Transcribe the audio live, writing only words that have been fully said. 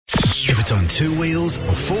Whether it's on 2 wheels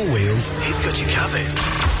or 4 wheels, he's got you covered.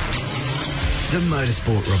 The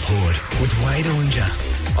Motorsport Report with Wade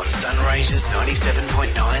Ornger on Sunraysia's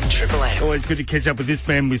 97.9 Triple M. Always good to catch up with this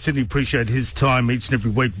man. We certainly appreciate his time each and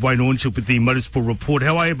every week. Wade Ornger with the Motorsport Report.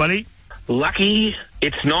 How are you, buddy? Lucky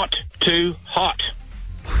it's not too hot.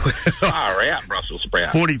 Far out, Brussels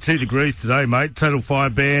sprout. 42 degrees today, mate. Total fire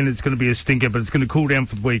ban. It's going to be a stinker, but it's going to cool down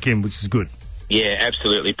for the weekend, which is good. Yeah,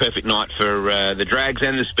 absolutely. Perfect night for the drags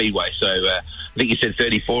and the speedway. So I think you said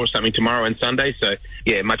 34 or something tomorrow and Sunday. So,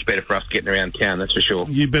 yeah, much better for us getting around town, that's for sure.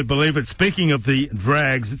 You better believe it. Speaking of the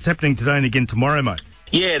drags, it's happening today and again tomorrow, mate.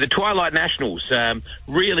 Yeah, the Twilight Nationals,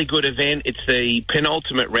 really good event. It's the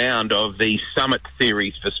penultimate round of the Summit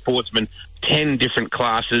Series for sportsmen. 10 different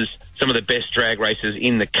classes. Some of the best drag races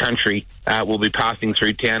in the country will be passing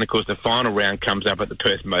through town. Of course, the final round comes up at the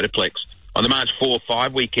Perth Motorplex on the March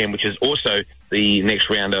 4-5 weekend, which is also the next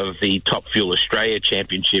round of the Top Fuel Australia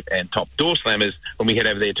Championship and Top Door Slammers when we head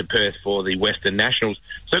over there to Perth for the Western Nationals.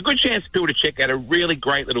 So a good chance for people to check out a really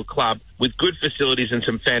great little club with good facilities and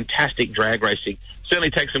some fantastic drag racing.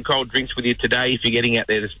 Certainly take some cold drinks with you today if you're getting out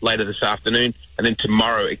there later this afternoon. And then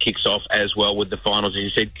tomorrow it kicks off as well with the finals. As you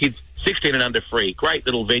said, kids 16 and under free. Great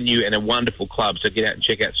little venue and a wonderful club. So get out and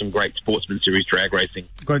check out some great Sportsman Series drag racing.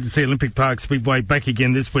 Great to see Olympic Park Speedway back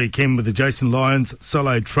again this weekend with the Jason Lyons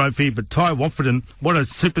Solo Trophy. But Ty Watfordon, what a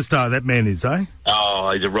superstar that man is, eh?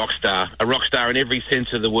 Oh, he's a rock star. A rock star in every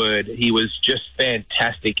sense of the word. He was just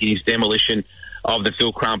fantastic in his demolition of the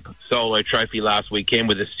Phil Crump Solo Trophy last weekend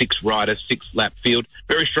with a 6-rider, 6-lap field.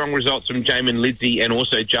 Very strong results from Jamin Lidsey and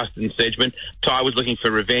also Justin Sedgman. Ty was looking for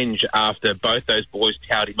revenge after both those boys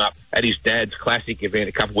towed him up at his dad's classic event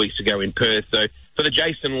a couple of weeks ago in Perth. So for the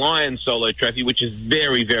Jason Lyons Solo Trophy, which is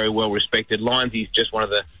very, very well respected, Lyons is just one of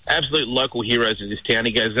the absolute local heroes of this town.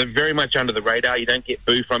 He goes very much under the radar. You don't get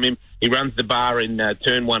boo from him. He runs the bar in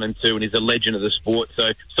turn 1 and 2 and he's a legend of the sport.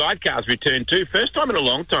 So sidecars return too. First time in a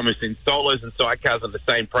long time we've seen solos and sidecars on the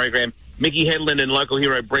same program. Mickey Headland and local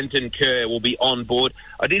hero Brenton Kerr will be on board.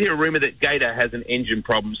 I did hear a rumour that Gator has an engine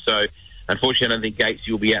problem, so unfortunately I don't think Gates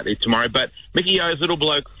will be out there tomorrow. But Mickey O's little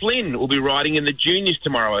bloke Flynn will be riding in the juniors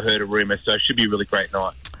tomorrow, I heard a rumour, so it should be a really great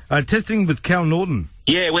night. Testing with Cal Norton.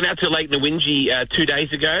 Yeah, went out to Lake Nwinji 2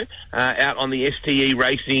 days ago, out on the STE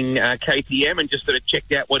Racing KTM and just sort of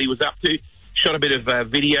checked out what he was up to. Shot a bit of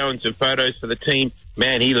video and some photos for the team.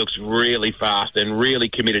 Man, he looks really fast and really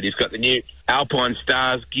committed. He's got the new Alpine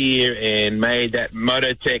Stars gear and made that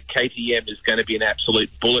Mototech KTM is going to be an absolute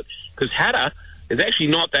bullet because Hatta is actually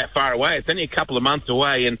not that far away. It's only a couple of months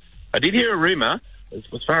away. And I did hear a rumour,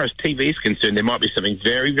 as far as TV is concerned, there might be something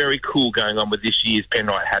very, very cool going on with this year's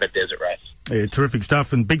Penrite Hatta Desert Race. Yeah, terrific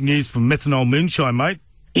stuff. And big news from Methanol Moonshine, mate.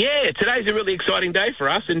 Yeah, today's a really exciting day for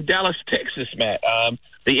us in Dallas, Texas, Matt.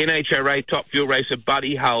 The NHRA top fuel racer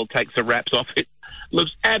Buddy Hull takes the wraps off it.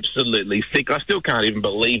 Looks absolutely sick. I still can't even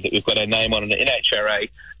believe that we've got our name on an NHRA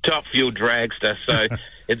top fuel dragster. So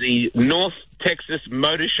at the North Texas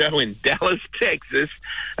Motor Show in Dallas, Texas,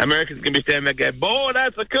 Americans can be standing there and go, boy,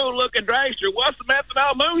 that's a cool-looking dragster. What's the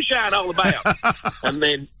Methanol Moonshine all about? And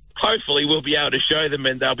then hopefully we'll be able to show them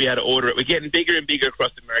and they'll be able to order it. We're getting bigger and bigger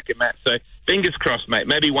across America, Matt. So fingers crossed, mate.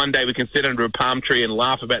 Maybe one day we can sit under a palm tree and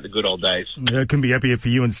laugh about the good old days. Yeah, I couldn't be happier for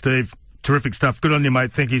you and Steve. Terrific stuff. Good on you,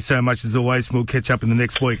 mate. Thank you so much as always. We'll catch up in the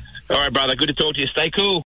next week. All right, brother. Good to talk to you. Stay cool.